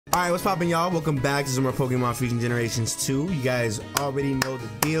Alright, what's poppin', y'all? Welcome back to some more Pokemon Fusion Generations 2. You guys already know the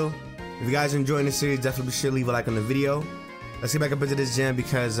deal. If you guys are enjoying this series, definitely be sure to leave a like on the video. Let's get back up into this gym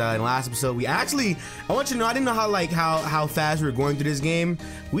because in the last episode we actually, I want you to know, I didn't know how fast we were going through this game.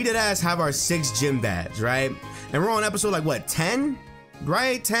 We did have our 6th gym badge, right? And we're on episode like what, 10?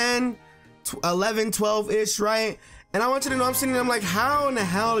 Right? 10, 11, 12-ish, right? And I want you to know, I'm sitting there, I'm like, how in the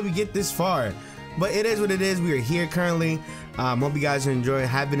hell did we get this far? But it is what it is. We are here currently. Hope you guys are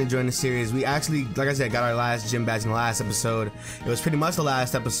have been enjoying the series. We actually, like I said, got our last gym badge in the last episode. It was pretty much the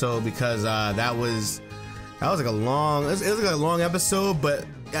last episode because that was like a long, it was like a long episode, but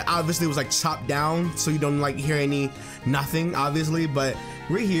obviously it was like chopped down, so you don't like hear nothing, obviously. But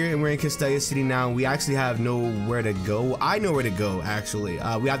we're here and we're in Castelia City now. We actually have nowhere to go. I know where to go, actually.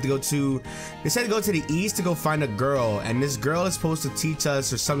 We have to go to, they said to go to the east to go find a girl, and this girl is supposed to teach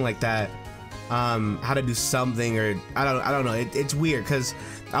us or something like that. How to do something, or I don't know. It's weird because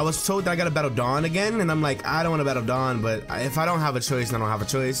I was told that I gotta battle Dawn again, and I'm like, I don't want to battle Dawn, but if I don't have a choice, then I don't have a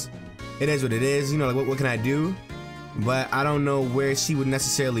choice. It is what it is, you know. Like what can I do? But I don't know where she would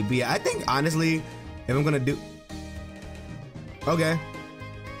necessarily be. I think honestly, if I'm gonna do, okay,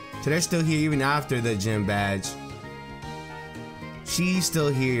 so they're still here even after the gym badge. She's still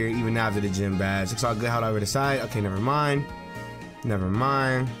here even after the gym badge. Looks all good. How do I decide? Okay, never mind. Never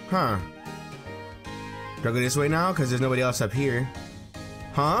mind. Huh? Do I go this way now? Because there's nobody else up here.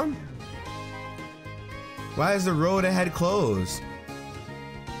 Huh? Why is the road ahead closed?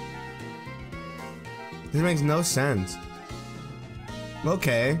 This makes no sense.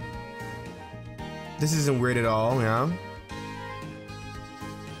 Okay. This isn't weird at all, yeah?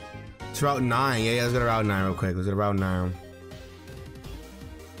 It's Route 9. Yeah, let's go to Route 9 real quick. Let's go to Route 9.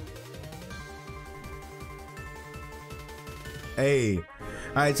 Hey.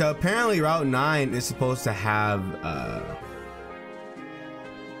 Alright, so apparently Route 9 is supposed to have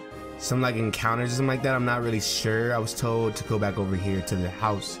some like encounters or something like that. I'm not really sure. I was told to go back over here to the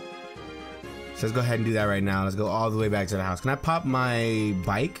house. So let's go ahead and do that right now. Let's go all the way back to the house. Can I pop my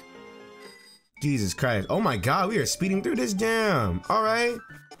bike? Jesus Christ. Oh my god, we are speeding through this jam. Alright.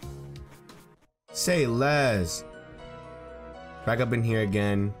 Say less. Back up in here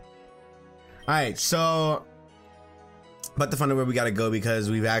again. Alright, so but to find out where we gotta go because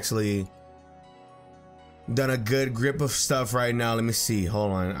we've actually done a good grip of stuff right now. Let me see.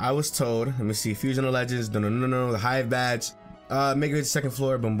 Hold on. I was told. Let me see. Fusion of Legends. No. The Hive badge. Make it to the 2nd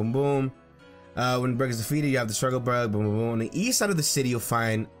floor. Boom, boom, boom. When Bug is defeated, you have the Struggle Bug. Boom, boom, boom. On the east side of the city, you'll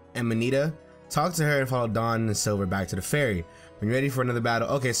find Amanita. Talk to her and follow Dawn and Silver back to the ferry. When you're ready for another battle.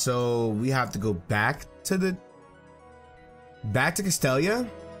 Okay, so we have to go back to Castelia.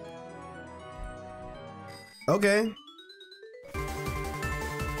 Okay.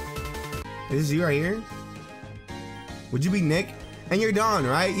 This is you right here? Would you be Nick? And you're Dawn,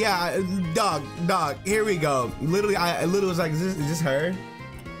 right? Yeah, dog, here we go. Literally, I literally was like, is this her?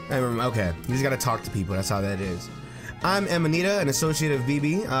 I remember, okay, you just gotta talk to people, that's how that is. I'm Amanita, an associate of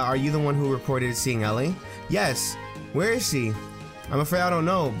BB. Are you the one who reported seeing Ellie? Yes. Where is she? I'm afraid I don't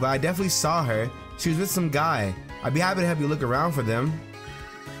know, but I definitely saw her. She was with some guy. I'd be happy to help you look around for them.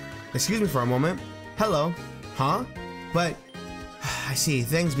 Excuse me for a moment. Hello. Huh? But, I see,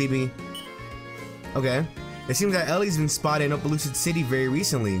 thanks BB. Okay. It seems that Ellie's been spotted in Opelucid City very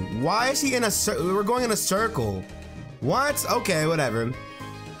recently. Why is he in a circle? We're going in a circle. What? Okay, whatever.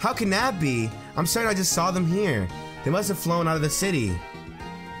 How can that be? I'm certain I just saw them here. They must have flown out of the city.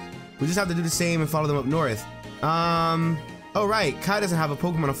 We just have to do the same and follow them up north. Oh right, Kai doesn't have a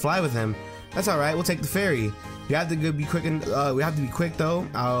Pokemon to fly with him. That's alright, we'll take the ferry. You have to be quick and, we have to be quick though.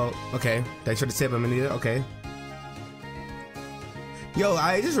 Okay. Thanks for the tip, Amanita. Okay. Yo,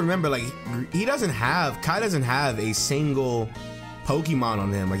 I just remember, like, Kai doesn't have a single Pokemon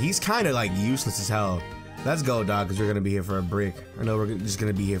on him. Like, he's kind of, like, useless as hell. Let's go, dog, because we're going to be here for a break. I know we're just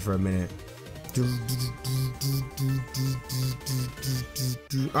going to be here for a minute.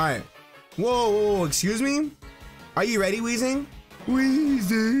 Alright. Whoa, excuse me? Are you ready, Weezing?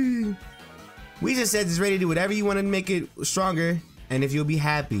 Weezing said he's ready to do whatever you want to make it stronger, and if you'll be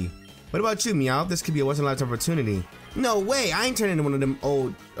happy. What about you, Meowth? This could be a once-in-a-lifetime opportunity. No way, I ain't turning into one of them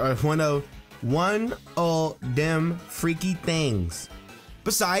them freaky things.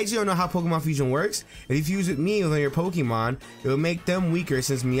 Besides, you don't know how Pokemon Fusion works. If you fuse with me with your Pokemon, it will make them weaker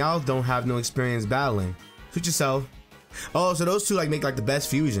since Meowth don't have no experience battling. Suit yourself. Oh, so those two make the best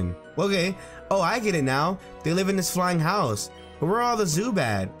fusion. Okay. Oh, I get it now. They live in this flying house. But where are all the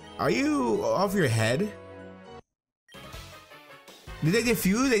Zubat? Are you off your head? Did they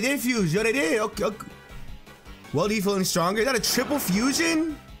defuse? They did fuse. Yo, they did. Okay. Well, do you feeling stronger? Is that a triple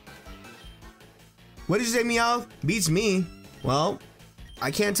fusion? What did you say, Meowth? Beats me. Well, I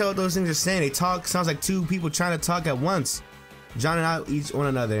can't tell what those things are saying. They talk, sounds like two people trying to talk at once. Drowning out each one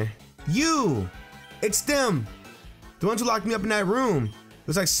another. You! It's them! The ones who locked me up in that room.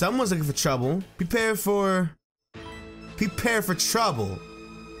 Looks like someone's looking for trouble. Prepare for trouble.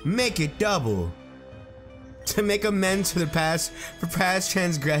 Make it double. To make amends for past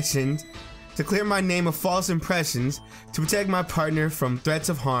transgressions. To clear my name of false impressions. To protect my partner from threats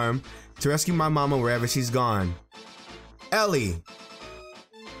of harm. To rescue my mama wherever she's gone. Ellie.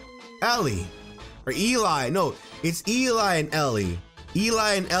 Ellie. Or Eli. No, it's Eli and Ellie.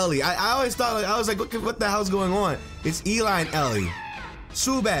 Eli and Ellie. I always thought, like, I was like, what the hell's going on? It's Eli and Ellie.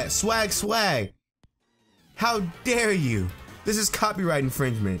 Subat, swag. How dare you? This is copyright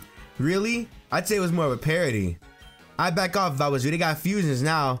infringement. Really? I'd say it was more of a parody. I'd back off if I was you. They got fusions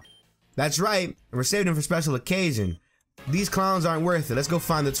now. That's right, and we're saving them for special occasion. These clowns aren't worth it. Let's go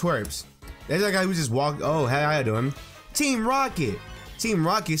find the twerps. There's that guy who just walked. Oh, hey, how you doing? Team Rocket. Team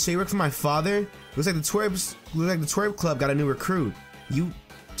Rocket, so you work for my father? Looks like the twerp club got a new recruit. You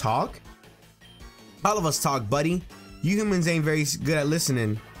talk? All of us talk, buddy. You humans ain't very good at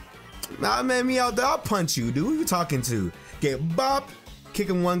listening. Nah, man, me out there, I'll punch you, dude. Who you talking to? Get bop, kick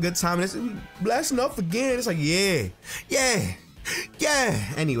him one good time, and it's blasting off again. It's like, yeah.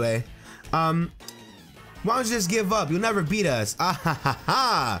 Anyway, why don't you just give up? You'll never beat us. Ah ha ha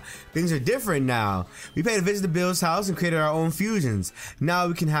ha. Things are different now. We paid to visit the Bill's house and created our own fusions. Now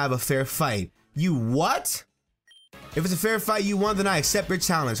we can have a fair fight. You what? If it's a fair fight you want, then I accept your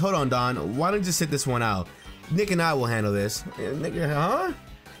challenge. Hold on, Don. Why don't you just sit this one out? Nick and I will handle this. Nigga, huh?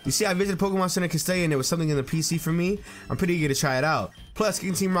 You see, I visited Pokemon Center Castelia and there was something in the PC for me. I'm pretty eager to try it out. Plus,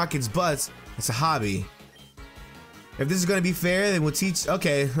 kicking Team Rocket's butts, it's a hobby. If this is gonna be fair, then we'll teach.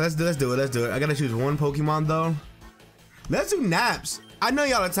 Okay, let's do it. I gotta choose one Pokemon though. Let's do Naps. I know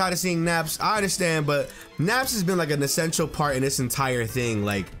y'all are tired of seeing Naps. I understand, but Naps has been like an essential part in this entire thing,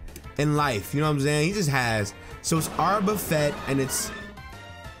 like in life. You know what I'm saying? He just has. So it's Arbafet and it's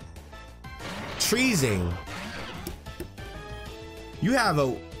Treezing. You have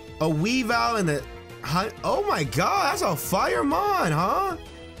a Weavile and a. Oh my God, that's a Firemon, huh?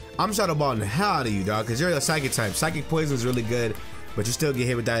 I'm Shadow Balling the hell out of you, dog, because you're a Psychic type. Psychic Poison is really good, but you still get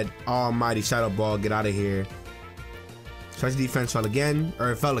hit with that almighty Shadow Ball. Get out of here. Charge defense fell again.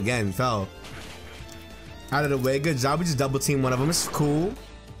 Or it fell again. Fell. Out of the way. Good job. We just double team one of them. It's cool.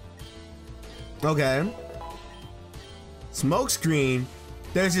 Okay. Smoke screen.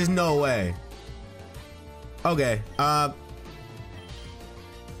 There's just no way. Okay.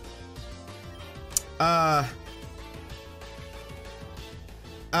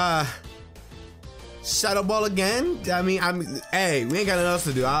 Shadow Ball again? I mean, hey, we ain't got nothing else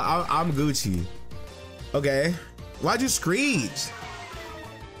to do. I'm Gucci. Okay. Why'd you screech?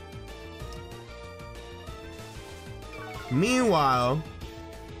 Meanwhile,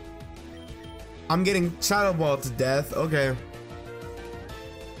 I'm getting Shadow Ball to death. Okay.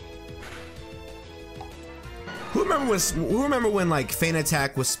 Who remember when like Feint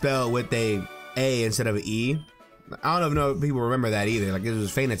Attack was spelled with a instead of an E? I don't know if people remember that either. Like it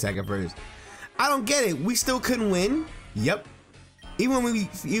was Feint Attack at first. I don't get it. We still couldn't win. Yep. Even when we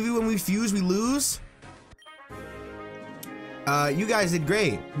fuse, we lose. You guys did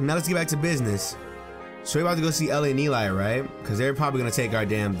great. Now let's get back to business. So we're about to go see Ellie and Eli, right? Because they're probably gonna take our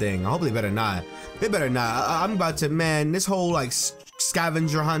damn thing. I hope they better not. They better not. I'm about to, man. This whole like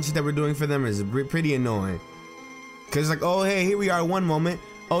scavenger hunt shit that we're doing for them is pretty annoying. Cause it's like, oh hey, here we are one moment.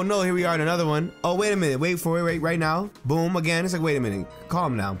 Oh no, here we are in another one. Oh wait a minute, wait for it right now. Boom again. It's like, wait a minute,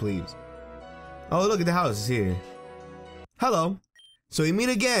 calm down, please. Oh look at the house is here. Hello. So we meet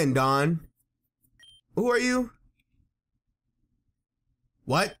again, Don. Who are you?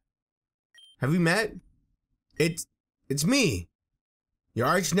 What? Have we met? It's me, your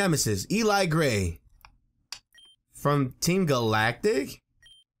arch nemesis, Eli Gray. From Team Galactic?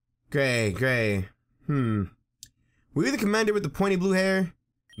 Gray. Were you the commander with the pointy blue hair?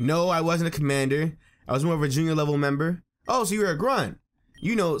 No, I wasn't a commander. I was more of a junior level member. Oh, so you were a grunt.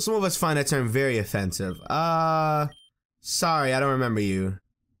 You know, some of us find that term very offensive. Sorry, I don't remember you.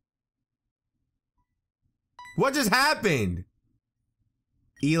 What just happened?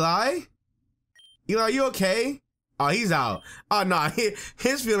 Eli? Eli, are you okay? Oh, he's out. Oh, no,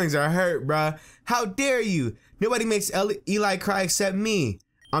 his feelings are hurt, bruh. How dare you? Nobody makes Eli cry except me.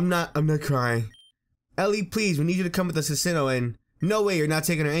 I'm not crying. Ellie, please, we need you to come with us to Sinnoh, and no way, you're not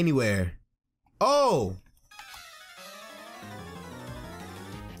taking her anywhere. Oh!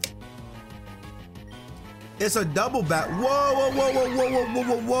 It's a double back. Whoa.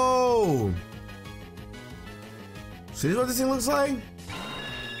 So this is what this thing looks like?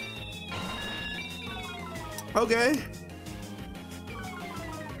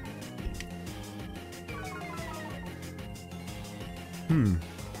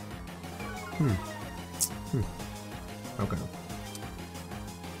 Okay.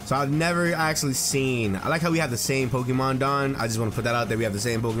 So I've never actually seen. I like how we have the same Pokemon, Dawn. I just want to put that out there. We have the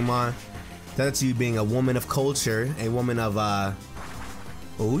same Pokemon. That's you being a woman of culture, a woman of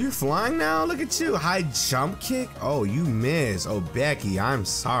Oh, you're flying now? Look at you. High jump kick? Oh, you miss. Oh, Becky, I'm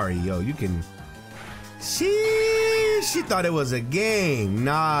sorry. Yo, you can... She thought it was a game.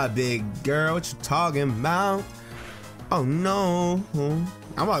 Nah, big girl, what you talking about? Oh, no.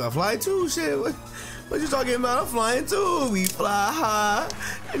 I'm about to fly too, shit. What you talking about? I'm flying too. We fly high.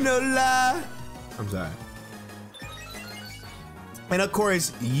 No lie. I'm sorry. And of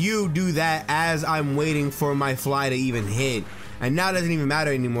course, you do that as I'm waiting for my fly to even hit. And now it doesn't even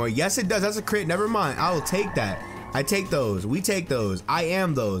matter anymore. Yes, it does. That's a crit. Never mind. I will take that. I take those. We take those. I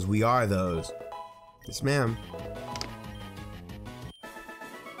am those. We are those. Yes, ma'am.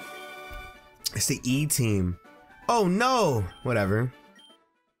 It's the E team. Oh, no. Whatever.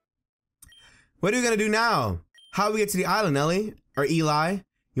 What are we going to do now? How do we get to the island, Ellie? Or Eli?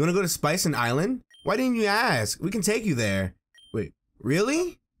 You want to go to Spicing Island? Why didn't you ask? We can take you there. Wait,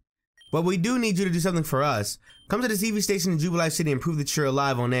 really? But we do need you to do something for us. Come to the TV station in Jubilife City and prove that you're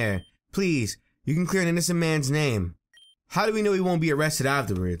alive on air. Please, you can clear an innocent man's name. How do we know he won't be arrested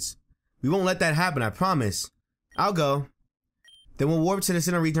afterwards? We won't let that happen, I promise. I'll go. Then we'll warp to the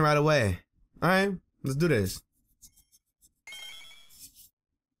Sinnoh region right away. Alright, let's do this.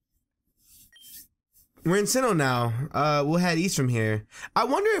 We're in Sinnoh now. We'll head east from here. I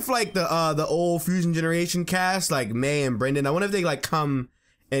wonder if like the old Fusion Generation cast, like May and Brendan, I wonder if they like come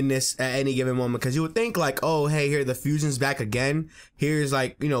in this at any given moment, because you would think like, oh hey, here the Fusion's back again. Here's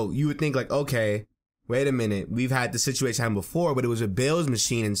like, you know, you would think like, okay, wait a minute, we've had the situation happen before, but it was a Bill's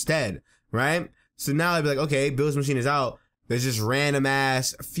machine instead, right? So now I'd be like, okay, Bill's machine is out. There's just random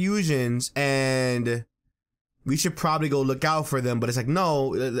ass fusions, and we should probably go look out for them. But it's like,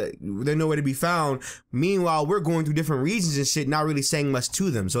 no, they're nowhere to be found. Meanwhile, we're going through different regions and shit, not really saying much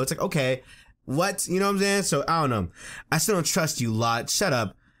to them. So it's like, okay, what? You know what I'm saying? So I don't know. I still don't trust you, lot. Shut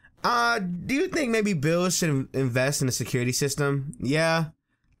up. Do you think maybe Bill should invest in a security system? Yeah.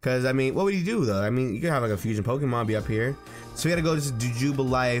 Because, I mean, what would you do, though? I mean, you could have, like, a fusion Pokemon be up here. So we gotta go to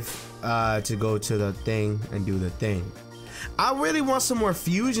Jubilife to go to the thing and do the thing. I really want some more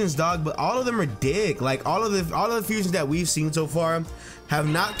fusions, dog, but all of them are dick. Like, all of the fusions that we've seen so far have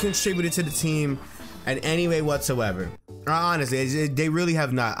not contributed to the team in any way whatsoever. Honestly, they really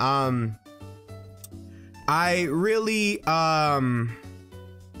have not. I really,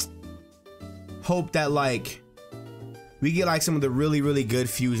 hope that, like, we get like some of the really good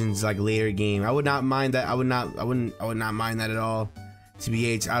fusions like later game. I would not mind that. I would not mind that at all.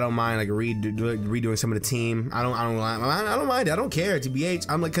 TBH, I don't mind like redoing some of the team. I don't mind it. I don't care. TBH,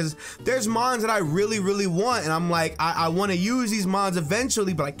 I'm like, cause there's mons that I really want, and I'm like, I want to use these mons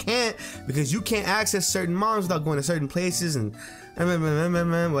eventually, but I can't because you can't access certain mons without going to certain places and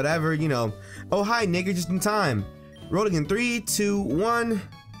whatever, you know. Oh hi, nigga, just in time. Rolling in 3, 2, 1.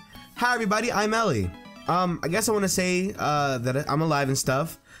 Hi everybody, I'm Ellie. I guess I want to say that I'm alive and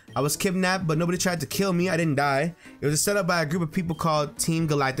stuff. I was kidnapped, but nobody tried to kill me. I didn't die. It was set up by a group of people called Team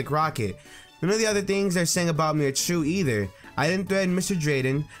Galactic Rocket. None of the other things they're saying about me are true either. I didn't threaten Mr.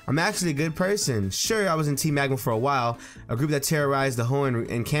 Drayden. I'm actually a good person. Sure, I was in Team Magma for a while, a group that terrorized the Hoenn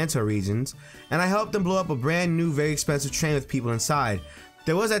and Kanto regions, and I helped them blow up a brand new, very expensive train with people inside.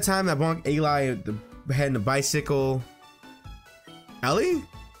 There was that time that bonked Eli head in the bicycle. Ellie?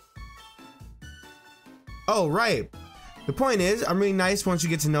 Oh, right. The point is, I'm really nice once you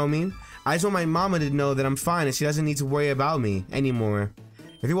get to know me. I just want my mama to know that I'm fine and she doesn't need to worry about me anymore.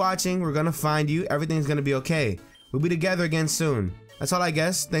 If you're watching, we're gonna find you. Everything's gonna be okay. We'll be together again soon. That's all I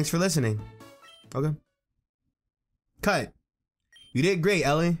guess. Thanks for listening. Okay. Cut. You did great,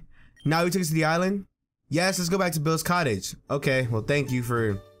 Ellie. Now you took us to the island? Yes, let's go back to Bill's cottage. Okay, well thank you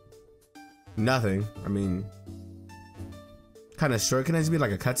for nothing. I mean, kind of short. Can I just be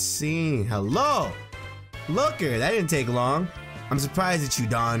like a cutscene? Hello! Looker, that didn't take long. I'm surprised at you,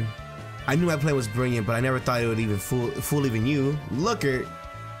 Dawn. I knew my plan was brilliant, but I never thought it would even fool even you. Looker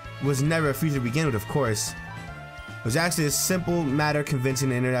was never a future to begin with, of course. It was actually a simple matter convincing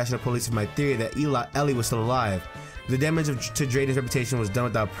the international police of my theory that Ellie was still alive. The damage to Drayden's reputation was done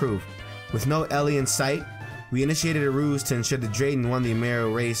without proof. With no Ellie in sight, we initiated a ruse to ensure that Drayden won the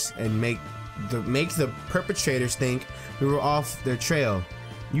Amero race and make the perpetrators think we were off their trail.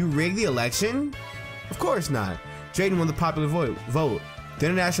 You rigged the election? Of course not. Drayden won the popular vote. The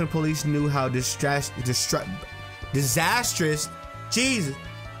international police knew how disastrous. Jesus.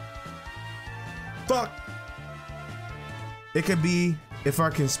 Fuck. It could be if our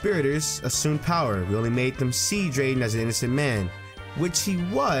conspirators assumed power. We only made them see Drayden as an innocent man. which he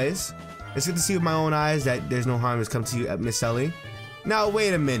was. It's good to see with my own eyes that there's no harm has come to you, Miss Ellie. Now,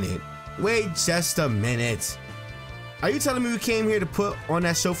 wait a minute. Wait just a minute. Are you telling me we came here to put on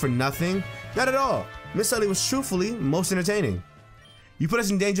that show for nothing? Not at all. Miss Ellie was truthfully most entertaining. You put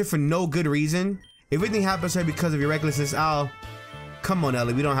us in danger for no good reason. If anything happens to her because of your recklessness, come on,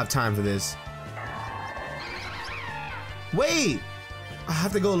 Ellie, we don't have time for this. Wait! I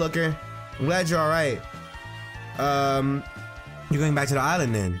have to go, Looker. I'm glad you're alright. You're going back to the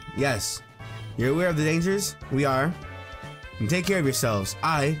island then? Yes. You're aware of the dangers? We are. And take care of yourselves.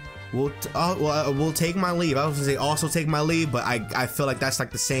 I will will take my leave. I was gonna say also take my leave, but I feel like that's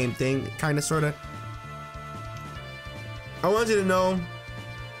like the same thing, kinda sorta. I want you to know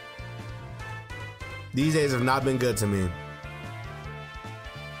these days have not been good to me.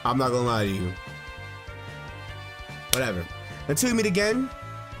 I'm not gonna lie to you. Whatever. Until we meet again.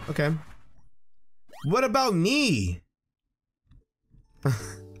 Okay. What about me?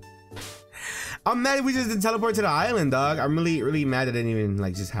 I'm mad we just didn't teleport to the island, dog. I'm really mad that it didn't even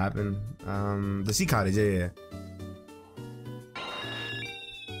like just happen. The sea cottage, yeah.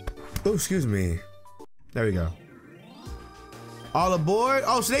 Oh, excuse me. There we go. All aboard?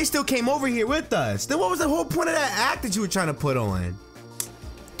 Oh, so they still came over here with us. Then what was the whole point of that act that you were trying to put on?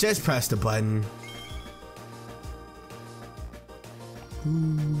 Just press the button.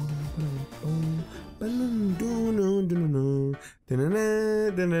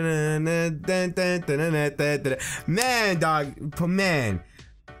 Man, dog, man.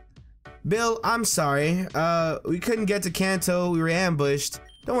 Bill, I'm sorry. We couldn't get to Kanto. We were ambushed.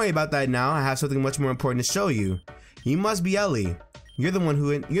 Don't worry about that now. I have something much more important to show you. You must be Ellie. You're the one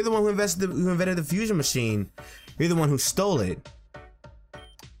who invented the fusion machine. You're the one who stole it.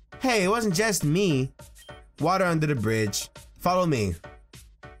 Hey, it wasn't just me. Water under the bridge. Follow me.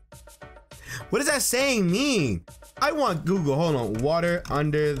 What does that saying mean? I want Google. Hold on. Water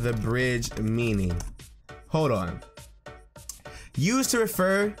under the bridge meaning. Hold on. Used to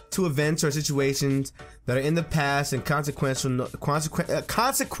refer to events or situations that are in the past and consequently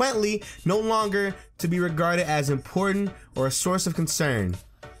no longer to be regarded as important or a source of concern.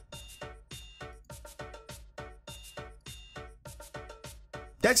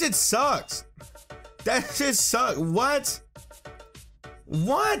 That shit sucks. That shit sucks. What?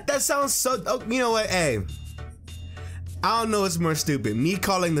 What? That sounds so. Oh, you know what? Hey, I don't know what's more stupid. Me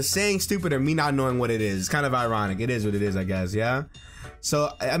calling the saying stupid or me not knowing what it is. It's kind of ironic. It is what it is, I guess. Yeah.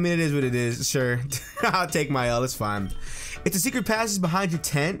 So, I mean, it is what it is. Sure. I'll take my L. It's fine. If the secret passage behind your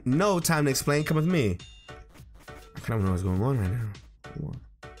tent, no time to explain. Come with me. I kind of know what's going on right now.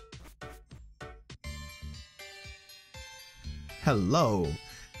 Hello.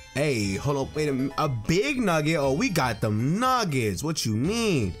 Hey, hold up. Wait a minute. A big nugget? Oh, we got them nuggets. What you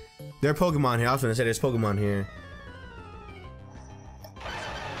mean? There are Pokemon here. I was gonna say there's Pokemon here.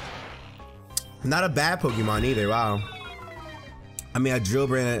 Not a bad Pokemon either. Wow. I mean, a drill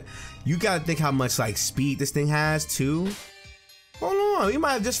brain. You gotta think how much like speed this thing has too. Hold on, we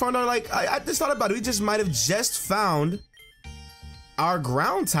might have just found out. Like I just thought about it. We just might have just found our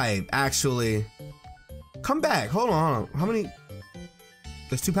ground type. Actually, come back. Hold on. How many?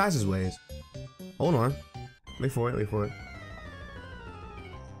 There's 2 passageways. Hold on. Wait for it. Wait for it.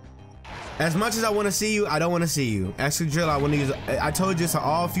 As much as I want to see you, I don't want to see you. Excadrill, I want to use. I told you it's an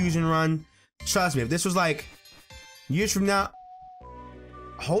all fusion run. Trust me. If this was like years from now.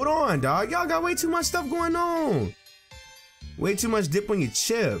 Hold on, dog. Y'all got way too much stuff going on. Way too much dip on your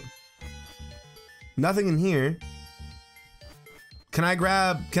chip. Nothing in here. Can I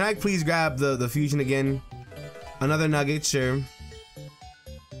please grab the fusion again? Another nugget, sure.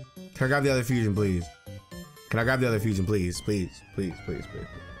 Can I grab the other fusion, please? Can I grab the other fusion, please? Please.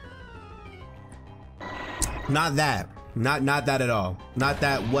 Not that. Not that at all. Not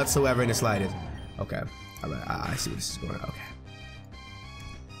that whatsoever in the slightest. Okay. I see where this is going. Okay.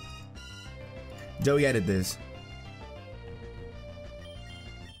 Joey edit this.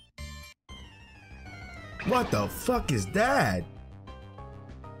 What the fuck is that?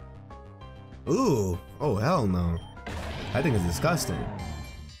 Ooh. Oh, hell no. That thing is disgusting.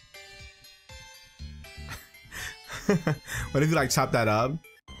 What if you like chop that up?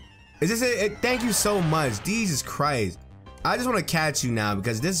 Is this it? Thank you so much. Jesus Christ. I just want to catch you now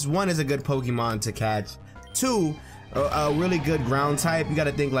because this one is a good Pokemon to catch. 2, a really good ground type. You got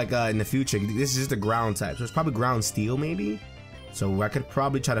to think like in the future. This is just a ground type, so it's probably ground steel maybe. So I could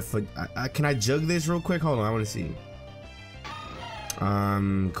probably try to. Can I jug this real quick? Hold on, I want to see.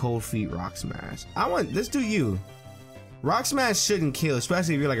 Cold Feet, Rock Smash. Let's do you. Rock Smash shouldn't kill,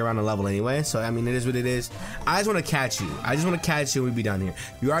 especially if you're like around the level anyway. So I mean, it is what it is. I just want to catch you. I just want to catch you and we'd be done here.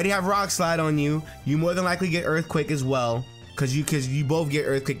 You already have Rock Slide on you. You more than likely get Earthquake as well. Cause you both get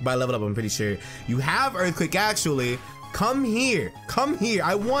Earthquake by level up, I'm pretty sure. You have Earthquake actually. Come here. Come here.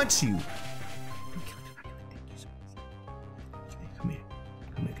 I want you. Come here.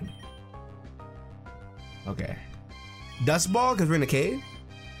 Come here. Come here. Okay. Dust Ball, cause we're in a cave.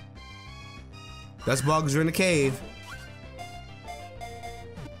 Dust Ball, cause we're in a cave.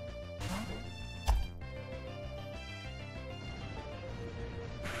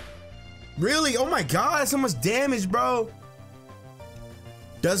 Really? Oh my god, that's so much damage, bro.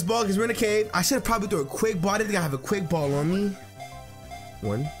 Dust Ball, because we're in a cave. I should have probably thrown a quick ball. I didn't think I have a quick ball on me.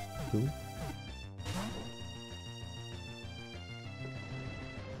 1, 2.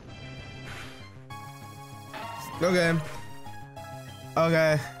 Okay.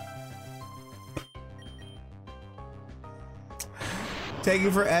 Okay.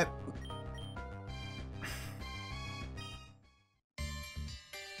 Taking for ep.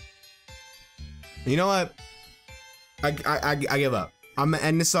 You know what? I give up. I'm gonna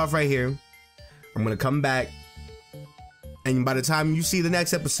end this off right here. I'm gonna come back, and by the time you see the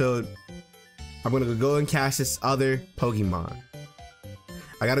next episode, I'm gonna go and catch this other Pokemon.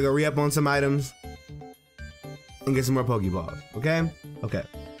 I gotta go re-up on some items and get some more Pokeballs. Okay? Okay.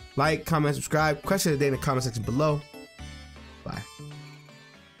 Like, comment, subscribe. Question of the day in the comment section below.